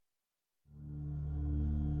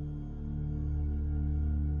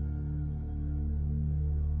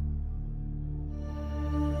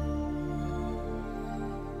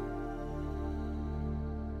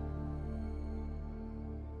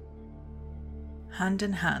hand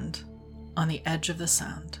in hand, on the edge of the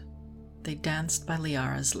sand. They danced by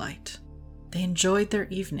Liara's light. They enjoyed their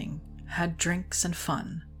evening, had drinks and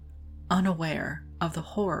fun, unaware of the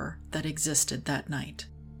horror that existed that night.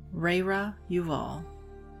 Rayra Yuval.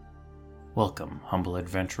 Welcome, humble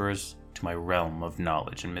adventurers, to my realm of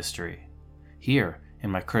knowledge and mystery. Here,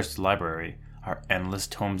 in my cursed library, are endless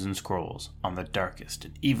tomes and scrolls on the darkest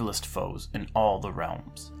and evilest foes in all the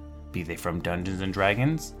realms, be they from Dungeons and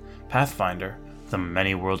Dragons, Pathfinder, the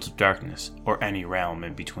many worlds of darkness, or any realm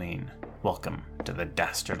in between. Welcome to the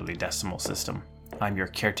dastardly decimal system. I'm your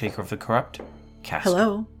caretaker of the corrupt,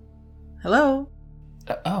 Casper. Hello?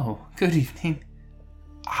 Oh, good evening.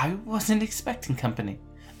 I wasn't expecting company.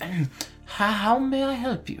 How may I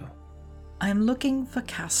help you? I'm looking for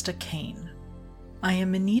Casta Kane. I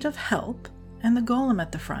am in need of help, and the golem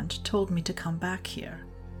at the front told me to come back here.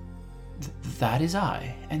 That is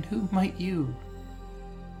I, and who might you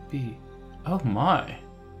be? Oh my,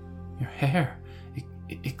 your hair,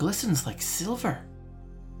 it glistens like silver.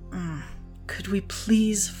 Could we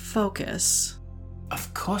please focus?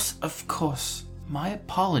 Of course. My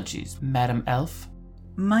apologies, Madam Elf.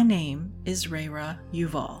 My name is Rayra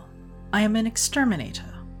Yuval. I am an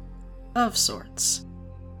exterminator, of sorts.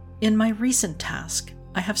 In my recent task,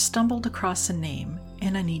 I have stumbled across a name,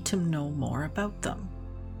 and I need to know more about them.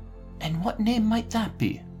 And what name might that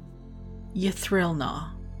be?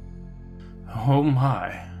 Ythrilnaw. Oh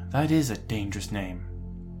my, that is a dangerous name.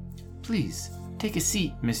 Please, take a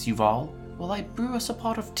seat, Miss Yuval, while I brew us a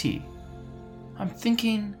pot of tea. I'm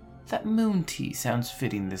thinking that moon tea sounds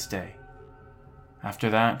fitting this day. After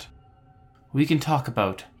that, we can talk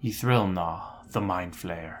about Ythrilnaw, the Mind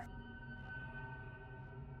Flayer.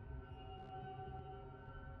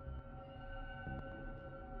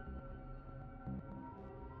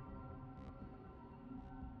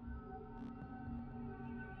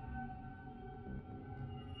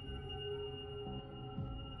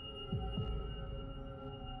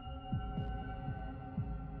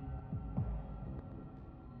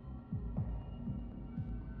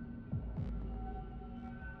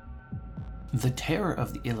 The terror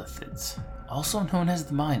of the Illithids, also known as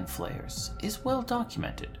the Mind Flayers, is well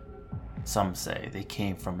documented. Some say they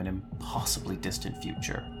came from an impossibly distant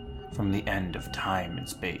future, from the end of time and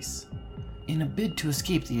space. In a bid to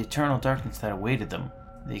escape the eternal darkness that awaited them,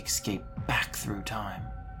 they escaped back through time.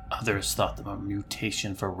 Others thought them a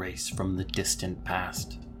mutation of a race from the distant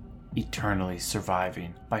past, eternally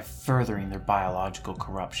surviving by furthering their biological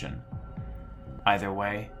corruption. Either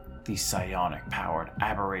way, these psionic-powered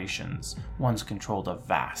aberrations once controlled a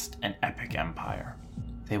vast and epic empire.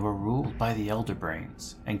 They were ruled by the Elder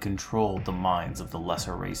Brains and controlled the minds of the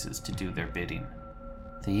lesser races to do their bidding.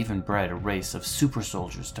 They even bred a race of super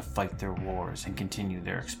soldiers to fight their wars and continue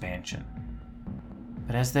their expansion.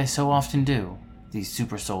 But as they so often do, these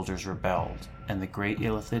super soldiers rebelled, and the great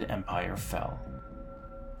Illithid Empire fell.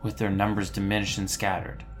 With their numbers diminished and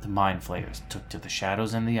scattered, the Mind Flayers took to the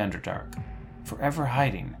shadows and the Underdark, forever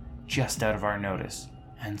hiding just out of our notice,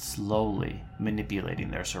 and slowly manipulating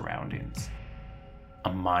their surroundings.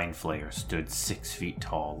 A Mind Flayer stood 6 feet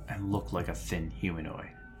tall and looked like a thin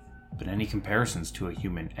humanoid, but any comparisons to a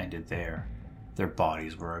human ended there. Their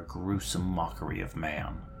bodies were a gruesome mockery of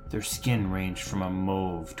man. Their skin ranged from a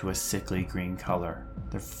mauve to a sickly green color.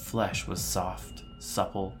 Their flesh was soft,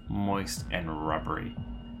 supple, moist, and rubbery,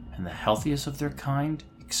 and the healthiest of their kind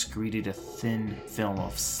excreted a thin film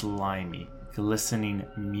of slimy, glistening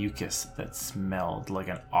mucus that smelled like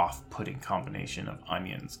an off-putting combination of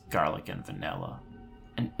onions, garlic, and vanilla.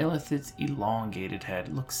 An Illithid's elongated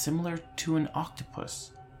head looked similar to an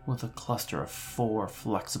octopus, with a cluster of 4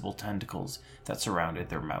 flexible tentacles that surrounded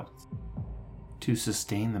their mouth. To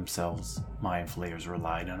sustain themselves, Mind Flayers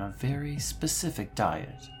relied on a very specific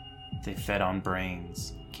diet. They fed on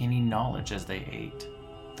brains, gaining knowledge as they ate.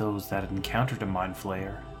 Those that encountered a Mind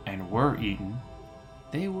Flayer and were eaten,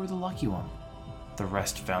 they were the lucky one. The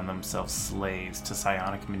rest found themselves slaves to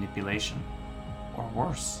psionic manipulation, or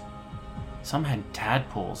worse. Some had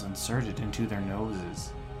tadpoles inserted into their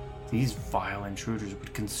noses. These vile intruders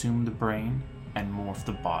would consume the brain and morph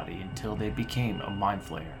the body until they became a Mind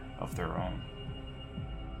Flayer of their own.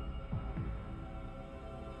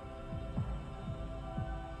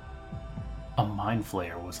 A Mind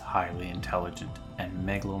Flayer was highly intelligent and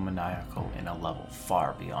megalomaniacal in a level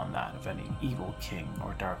far beyond that of any evil king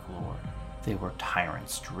or dark lord. They were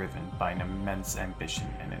tyrants driven by an immense ambition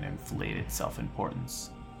and an inflated self-importance.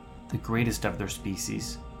 The greatest of their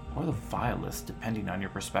species, or the vilest depending on your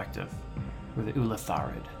perspective, were the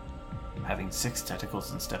Ulatharid, having 6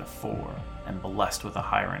 tentacles instead of 4, and blessed with a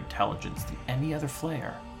higher intelligence than any other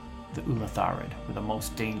Flayer. The Ulatharid were the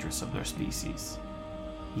most dangerous of their species.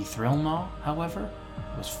 Ythrilnaw, however,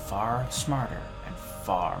 was far smarter and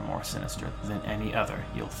far more sinister than any other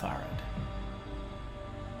Yltharid.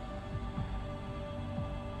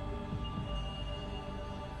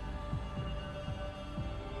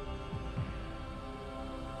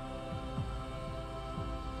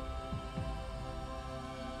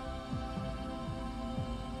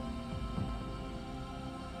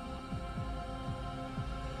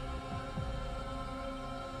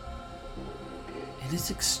 It is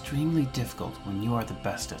extremely difficult when you are the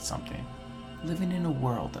best at something, living in a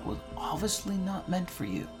world that was obviously not meant for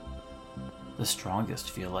you. The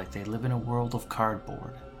strongest feel like they live in a world of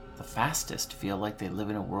cardboard. The fastest feel like they live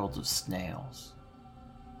in a world of snails.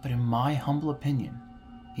 But in my humble opinion,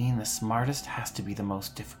 being the smartest has to be the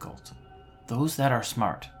most difficult. Those that are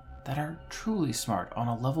smart, that are truly smart on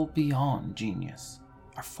a level beyond genius,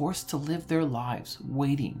 are forced to live their lives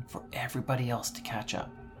waiting for everybody else to catch up.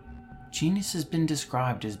 Genius has been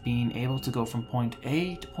described as being able to go from point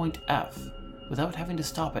A to point F without having to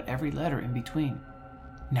stop at every letter in between.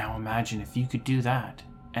 Now imagine if you could do that,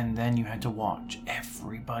 and then you had to watch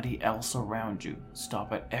everybody else around you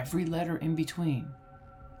stop at every letter in between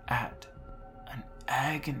at an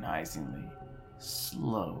agonizingly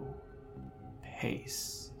slow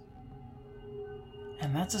pace.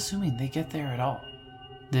 And that's assuming they get there at all.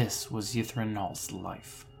 This was Ythrilnaw's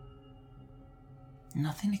life.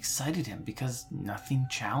 Nothing excited him because nothing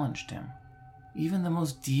challenged him. Even the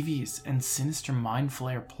most devious and sinister Mind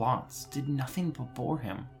Flayer plots did nothing but bore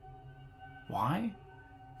him. Why?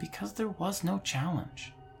 Because there was no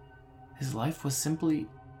challenge. His life was simply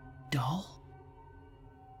dull.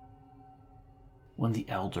 When the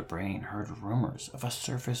Elder Brain heard rumors of a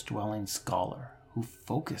surface-dwelling scholar who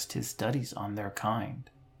focused his studies on their kind,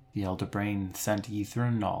 the Elder Brain sent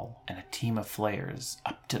Ythrilnaw and a team of Flayers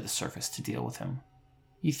up to the surface to deal with him.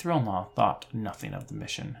 Ythrilnaw thought nothing of the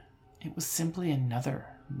mission. It was simply another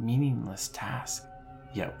meaningless task.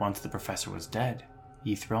 Yet once the professor was dead,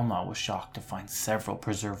 Ythrilnaw was shocked to find several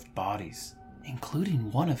preserved bodies,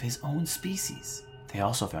 including one of his own species. They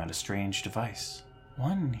also found a strange device,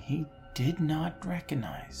 one he did not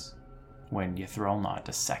recognize. When Ythrilnaw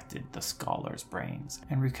dissected the scholar's brains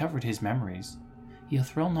and recovered his memories,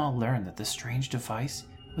 Ythrilnaw learned that the strange device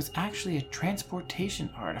was actually a transportation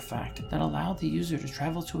artifact that allowed the user to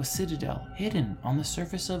travel to a citadel hidden on the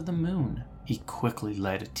surface of the moon. He quickly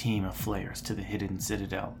led a team of Flayers to the hidden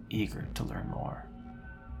citadel, eager to learn more.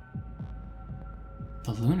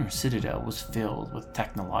 The lunar citadel was filled with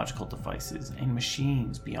technological devices and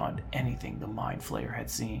machines beyond anything the Mind Flayer had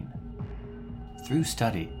seen. Through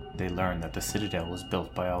study, they learned that the citadel was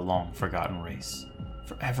built by a long-forgotten race,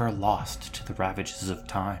 forever lost to the ravages of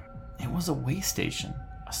time. It was a way station,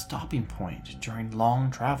 a stopping point during long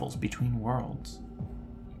travels between worlds.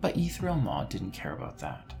 But Ythrilnaw didn't care about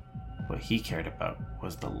that. What he cared about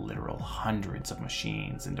was the literal hundreds of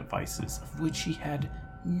machines and devices of which he had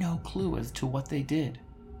no clue as to what they did.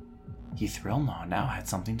 Ythrilnaw now had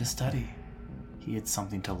something to study. He had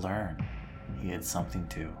something to learn. He had something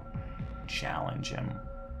to challenge him.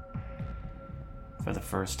 For the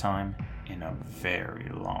first time in a very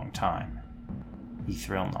long time,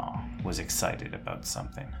 Ythrilnaw was excited about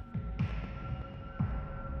something.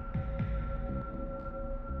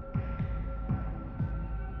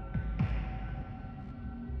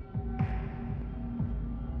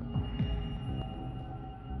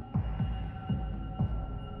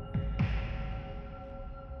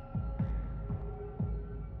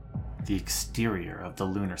 The exterior of the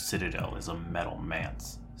lunar citadel is a metal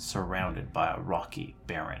manse, surrounded by a rocky,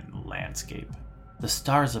 barren landscape. The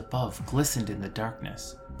stars above glistened in the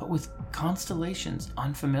darkness, but with constellations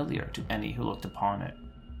unfamiliar to any who looked upon it,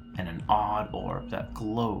 and an odd orb that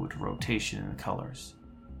glowed rotation in colors.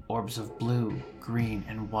 Orbs of blue, green,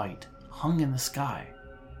 and white hung in the sky,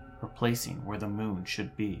 replacing where the moon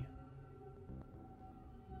should be.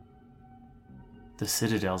 The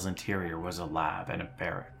citadel's interior was a lab and a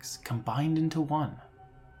barracks, combined into one.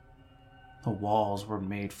 The walls were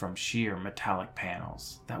made from sheer metallic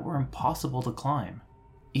panels that were impossible to climb.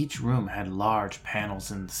 Each room had large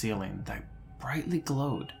panels in the ceiling that brightly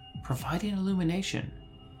glowed, providing illumination,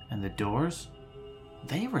 and the doors,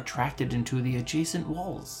 they retracted into the adjacent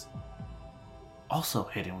walls. Also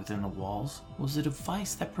hidden within the walls was a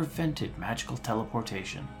device that prevented magical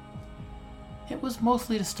teleportation. It was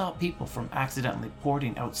mostly to stop people from accidentally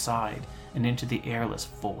porting outside and into the airless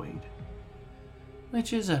void,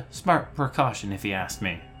 which is a smart precaution if you ask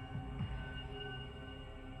me.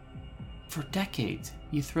 For decades,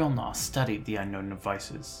 Ythrilnaw studied the unknown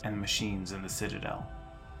devices and machines in the Citadel,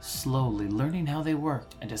 slowly learning how they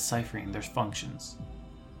worked and deciphering their functions.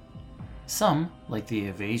 Some, like the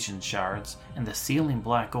evasion shards and the sealing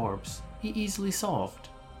black orbs, he easily solved.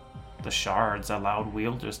 The shards allowed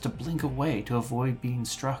wielders to blink away to avoid being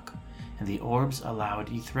struck, and the orbs allowed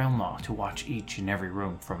Ythrilnaw to watch each and every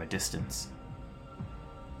room from a distance.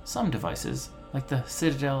 Some devices, like the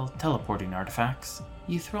Citadel teleporting artifacts,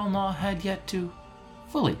 Ythrilnaw had yet to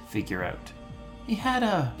fully figure out. He had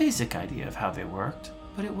a basic idea of how they worked,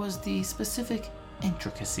 but it was the specific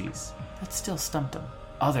intricacies that still stumped him.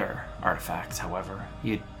 Other artifacts, however,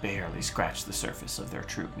 he had barely scratched the surface of their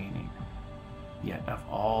true meaning. Yet of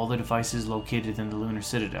all the devices located in the Lunar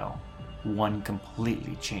Citadel, one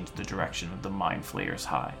completely changed the direction of the Mind Flayer's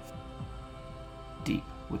hive. Deep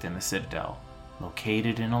within the Citadel,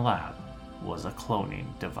 located in a lab, was a cloning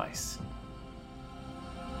device.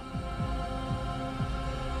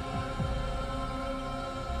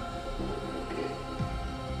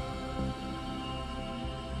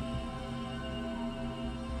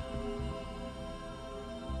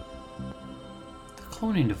 The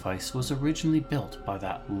cloning device was originally built by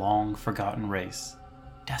that long-forgotten race,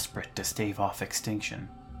 desperate to stave off extinction,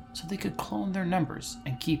 so they could clone their numbers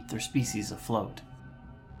and keep their species afloat.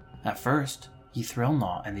 At first,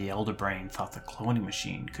 Ythrilnaw and the Elder Brain thought the cloning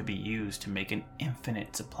machine could be used to make an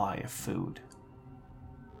infinite supply of food.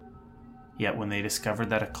 Yet when they discovered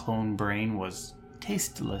that a clone brain was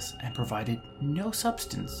tasteless and provided no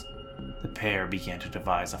substance, the pair began to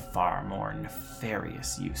devise a far more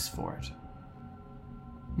nefarious use for it.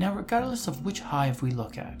 Now, regardless of which hive we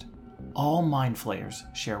look at, all Mind Flayers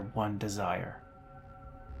share one desire.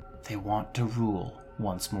 They want to rule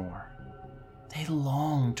once more. They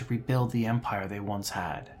long to rebuild the empire they once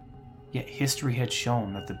had, yet history had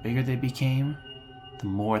shown that the bigger they became, the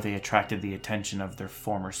more they attracted the attention of their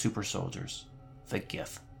former super soldiers, the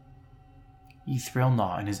Gith.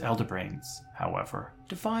 Ythrilnaw and his Elderbrains, however,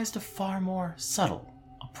 devised a far more subtle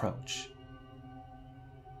approach.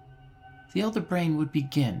 The Elderbrain would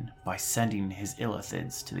begin by sending his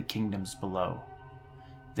illithids to the kingdoms below.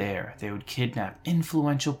 There, they would kidnap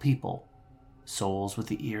influential people, souls with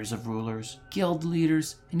the ears of rulers, guild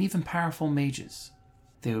leaders, and even powerful mages.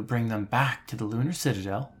 They would bring them back to the Lunar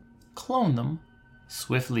Citadel, clone them,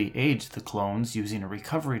 swiftly age the clones using a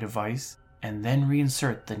recovery device, and then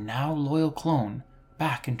reinsert the now loyal clone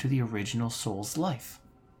back into the original soul's life.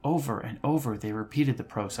 Over and over they repeated the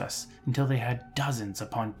process until they had dozens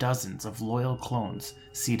upon dozens of loyal clones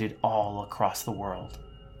seated all across the world.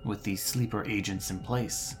 With these sleeper agents in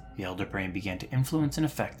place, the Elder Brain began to influence and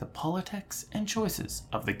affect the politics and choices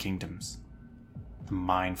of the kingdoms. The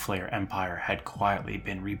Mind Flayer Empire had quietly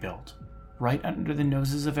been rebuilt, right under the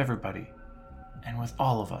noses of everybody, and with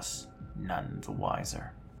all of us none the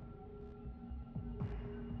wiser.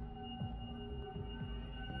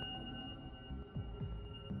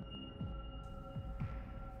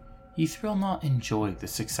 Ythrilnaw enjoyed the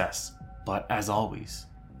success, but as always,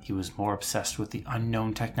 he was more obsessed with the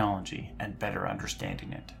unknown technology and better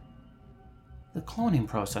understanding it. The cloning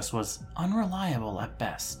process was unreliable at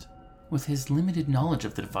best. With his limited knowledge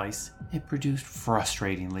of the device, it produced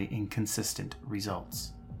frustratingly inconsistent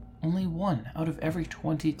results. Only 1 out of every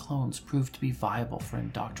 20 clones proved to be viable for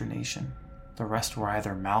indoctrination. The rest were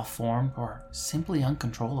either malformed or simply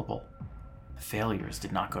uncontrollable. The failures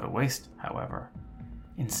did not go to waste, however.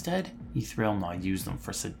 Instead, Ythrilnaw used them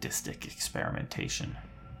for sadistic experimentation.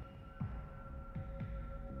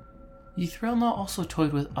 Ythrilnaw also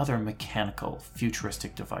toyed with other mechanical,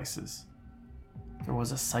 futuristic devices. There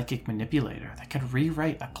was a psychic manipulator that could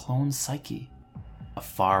rewrite a clone's psyche, a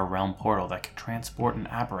far realm portal that could transport an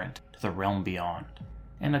aberrant to the realm beyond,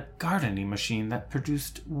 and a gardening machine that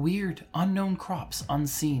produced weird, unknown crops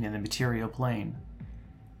unseen in the material plane.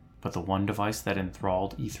 But the one device that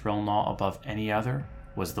enthralled Ythrilnaw above any other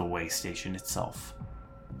was the way station itself.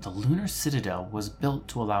 The Lunar Citadel was built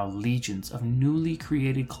to allow legions of newly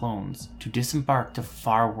created clones to disembark to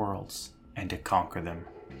far worlds and to conquer them.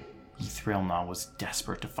 Ythrilnaw was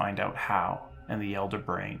desperate to find out how, and the Elder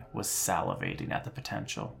Brain was salivating at the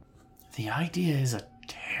potential. The idea is a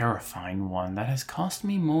terrifying one that has cost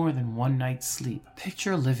me more than one night's sleep.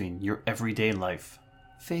 Picture living your everyday life,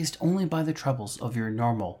 faced only by the troubles of your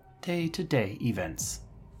normal, day-to-day events.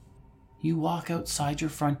 You walk outside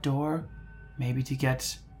your front door, maybe to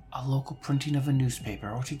get a local printing of a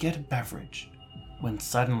newspaper or to get a beverage, when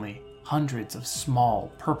suddenly hundreds of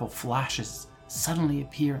small purple flashes suddenly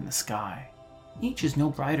appear in the sky. Each is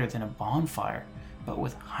no brighter than a bonfire, but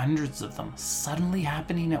with hundreds of them suddenly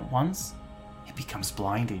happening at once, it becomes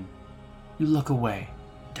blinding. You look away,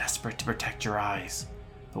 desperate to protect your eyes,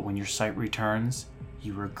 but when your sight returns,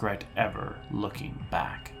 you regret ever looking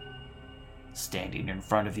back. Standing in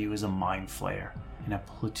front of you is a Mind Flayer, in a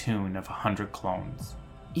platoon of 100 clones,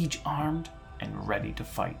 each armed and ready to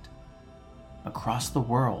fight. Across the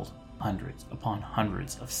world, hundreds upon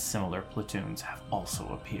hundreds of similar platoons have also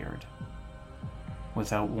appeared.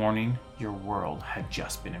 Without warning, your world had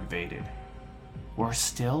just been invaded. Worse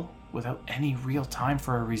still, without any real time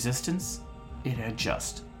for a resistance, it had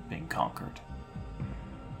just been conquered.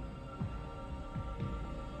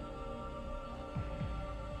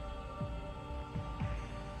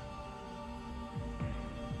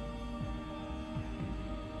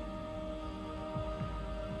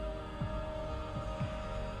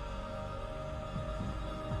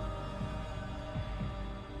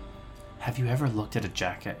 Have you ever looked at a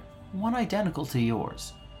jacket, one identical to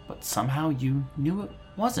yours, but somehow you knew it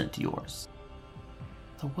wasn't yours?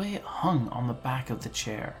 The way it hung on the back of the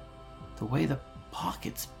chair, the way the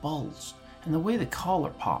pockets bulged, and the way the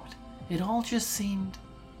collar popped, it all just seemed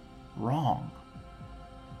wrong.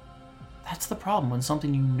 That's the problem when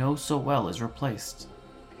something you know so well is replaced.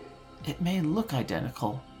 It may look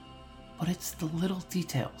identical, but it's the little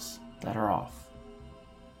details that are off.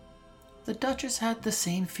 The Duchess had the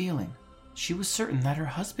same feeling. She was certain that her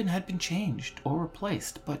husband had been changed or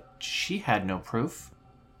replaced, but she had no proof.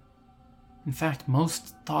 In fact,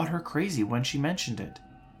 most thought her crazy when she mentioned it.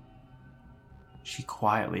 She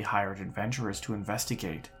quietly hired adventurers to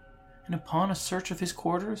investigate, and upon a search of his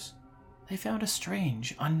quarters, they found a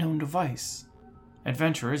strange, unknown device.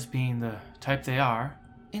 Adventurers, being the type they are,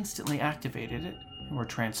 instantly activated it and were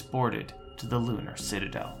transported to the lunar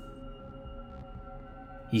citadel.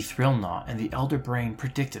 Ythrilnaw and the Elder Brain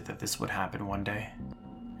predicted that this would happen one day,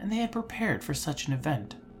 and they had prepared for such an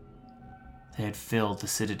event. They had filled the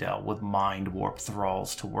citadel with mind-warped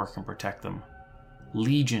thralls to work and protect them.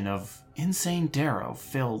 Legion of insane Darrow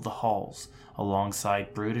filled the halls,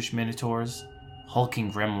 alongside brutish minotaurs, hulking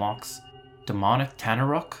grimlocks, demonic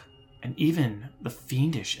Tanaruk, and even the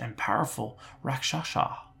fiendish and powerful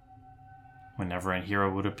Rakshasha. Whenever a hero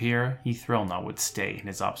would appear, Ythrilnaw would stay in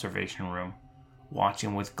his observation room,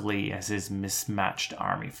 watching with glee as his mismatched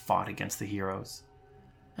army fought against the heroes.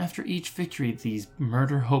 After each victory these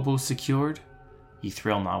murder hobos secured,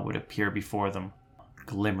 Ythrilnaw would appear before them,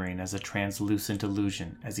 glimmering as a translucent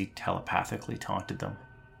illusion as he telepathically taunted them,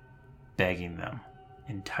 begging them,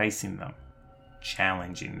 enticing them,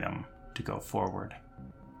 challenging them to go forward,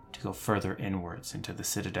 to go further inwards into the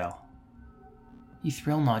citadel.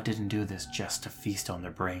 Ythrilnaw didn't do this just to feast on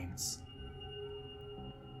their brains.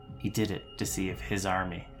 He did it to see if his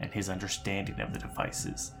army and his understanding of the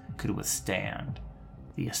devices could withstand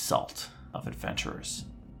the assault of adventurers.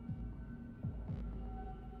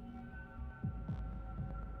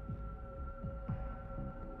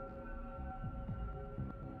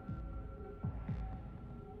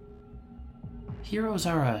 Heroes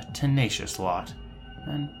are a tenacious lot,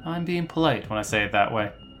 and I'm being polite when I say it that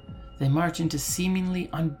way. They march into seemingly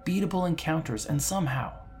unbeatable encounters, and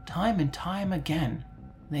somehow, time and time again,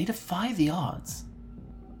 they defy the odds.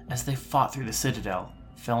 As they fought through the citadel,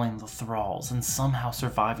 felling the thralls and somehow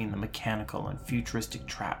surviving the mechanical and futuristic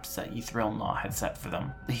traps that Ythrilnaw had set for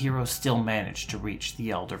them, the heroes still managed to reach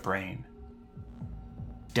the Elder Brain.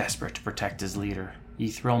 Desperate to protect his leader,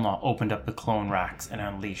 Ythrilnaw opened up the clone racks and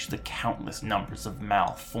unleashed the countless numbers of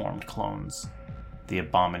malformed clones. The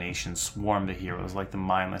abomination swarmed the heroes like the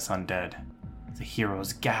mindless undead. The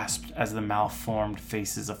heroes gasped as the malformed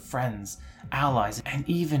faces of friends, allies, and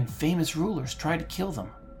even famous rulers tried to kill them.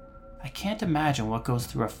 I can't imagine what goes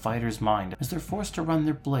through a fighter's mind as they're forced to run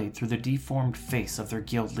their blade through the deformed face of their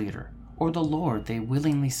guild leader, or the lord they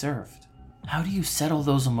willingly served. How do you settle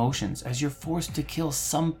those emotions as you're forced to kill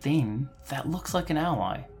something that looks like an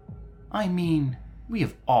ally? I mean, we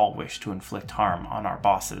have all wished to inflict harm on our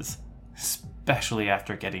bosses, especially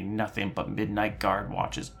after getting nothing but midnight guard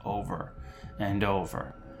watches over and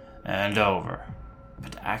over and over.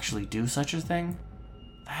 But to actually do such a thing,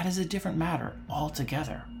 that is a different matter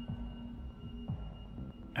altogether.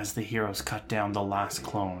 As the heroes cut down the last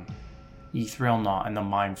clone, Ythrilnaw and the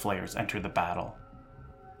Mind Flayers entered the battle.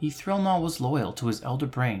 Ythrilnaw was loyal to his Elder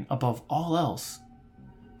Brain above all else,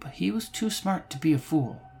 but he was too smart to be a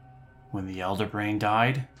fool. When the Elder Brain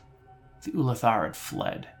died, the Ulathar had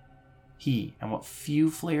fled. He and what few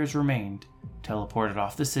Flayers remained teleported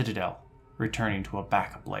off the Citadel, returning to a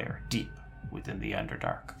backup layer deep within the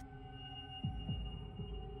Underdark.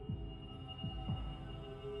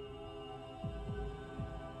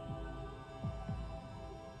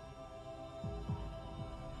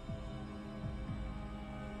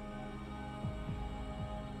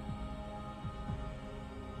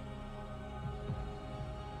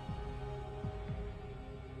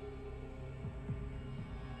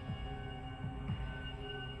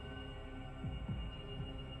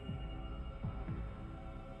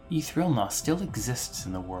 Ythrilnaw still exists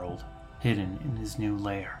in the world, hidden in his new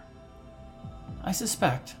lair. I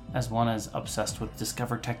suspect, as one as obsessed with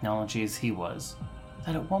discovered technology as he was,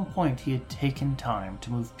 that at one point he had taken time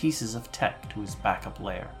to move pieces of tech to his backup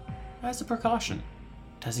lair, as a precaution.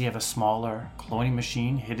 Does he have a smaller, cloning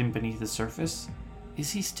machine hidden beneath the surface?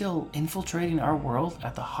 Is he still infiltrating our world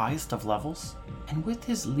at the highest of levels? And with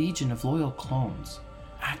his legion of loyal clones,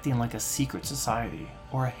 acting like a secret society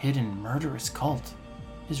or a hidden murderous cult,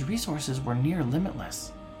 his resources were near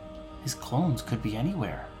limitless. His clones could be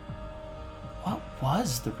anywhere. What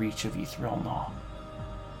was the reach of Ythrilnaw?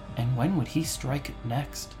 And when would he strike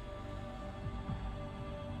next?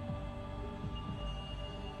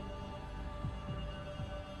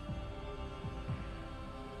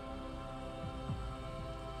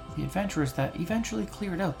 The adventurers that eventually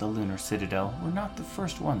cleared out the lunar citadel were not the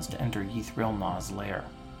first ones to enter Ythrilnaw's lair.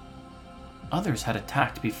 Others had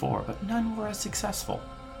attacked before, but none were as successful.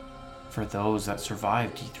 For those that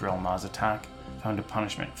survived Ythrilnaw's attack found a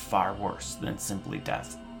punishment far worse than simply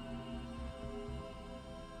death.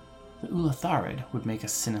 The Ulatharid would make a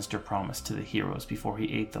sinister promise to the heroes before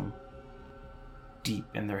he ate them. Deep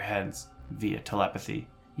in their heads, via telepathy,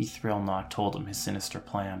 Ythrilnaw told them his sinister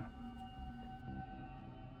plan.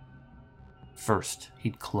 First,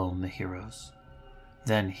 he'd clone the heroes.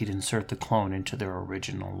 Then he'd insert the clone into their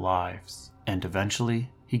original lives. And eventually,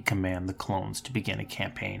 he'd command the clones to begin a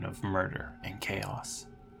campaign of murder and chaos.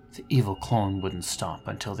 The evil clone wouldn't stop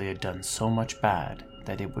until they had done so much bad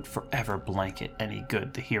that it would forever blanket any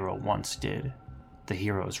good the hero once did. The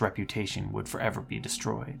hero's reputation would forever be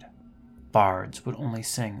destroyed. Bards would only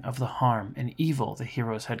sing of the harm and evil the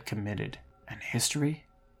heroes had committed, and history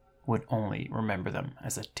would only remember them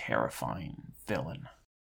as a terrifying villain.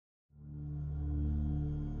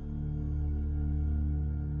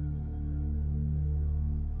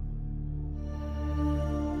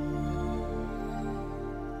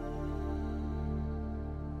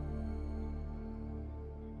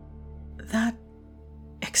 That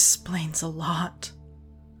explains a lot.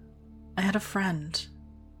 I had a friend.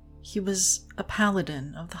 He was a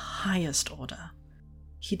paladin of the highest order.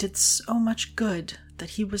 He did so much good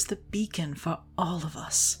that he was the beacon for all of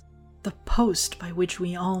us, the post by which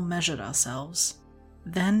we all measured ourselves.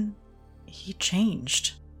 Then he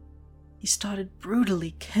changed. He started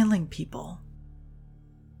brutally killing people.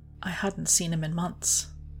 I hadn't seen him in months,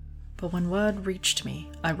 but when word reached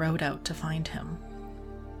me, I rode out to find him.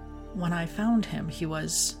 When I found him,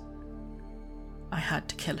 I had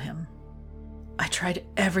to kill him. I tried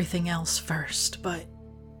everything else first, but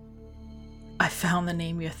I found the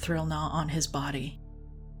name Ythrilnaw on his body.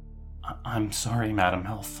 I'm sorry, Madam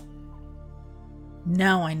Elf.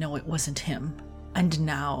 Now I know it wasn't him, and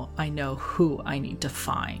now I know who I need to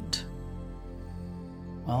find.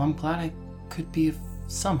 Well, I'm glad I could be of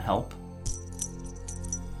some help.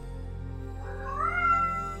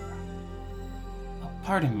 Oh,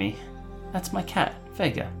 pardon me. That's my cat,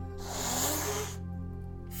 Vega.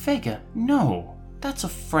 Vega, no! That's a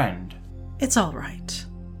friend. It's all right.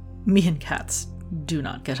 Me and cats do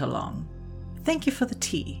not get along. Thank you for the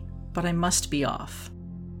tea, but I must be off.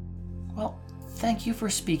 Well, thank you for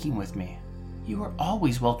speaking with me. You are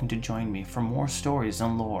always welcome to join me for more stories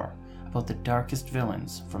and lore about the darkest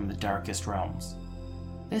villains from the darkest realms.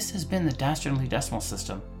 This has been the Dastardly Decimal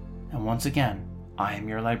System, and once again, I am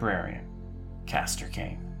your librarian, Castor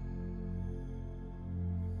Kane.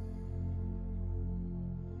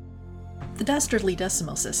 The Dastardly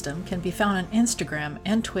Decimal System can be found on Instagram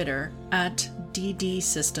and Twitter at DD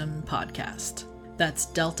System Podcast. That's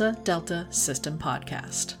Delta Delta System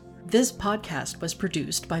Podcast. This podcast was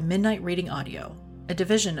produced by Midnight Reading Audio, a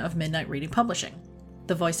division of Midnight Reading Publishing.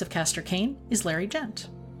 The voice of Castor Kane is Larry Gent.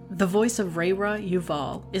 The voice of Rayra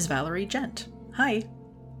Yuval is Valerie Gent. Hi.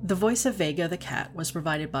 The voice of Vega the cat was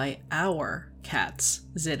provided by our cats,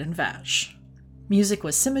 Zid and Vash. Music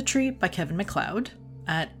was Symmetry by Kevin MacLeod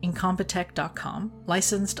at incompetech.com,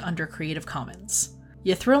 licensed under Creative Commons.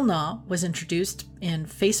 Ythrilnaw was introduced in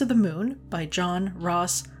Face of the Moon by John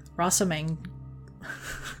Rossamang.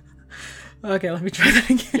 Okay, let me try that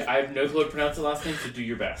again. Yeah, I have no clue how to pronounce the last name, so do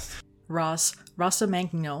your best.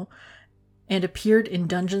 Rossamangno, and appeared in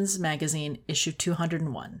Dungeons Magazine, issue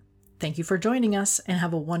 201. Thank you for joining us, and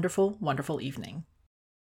have a wonderful, wonderful evening.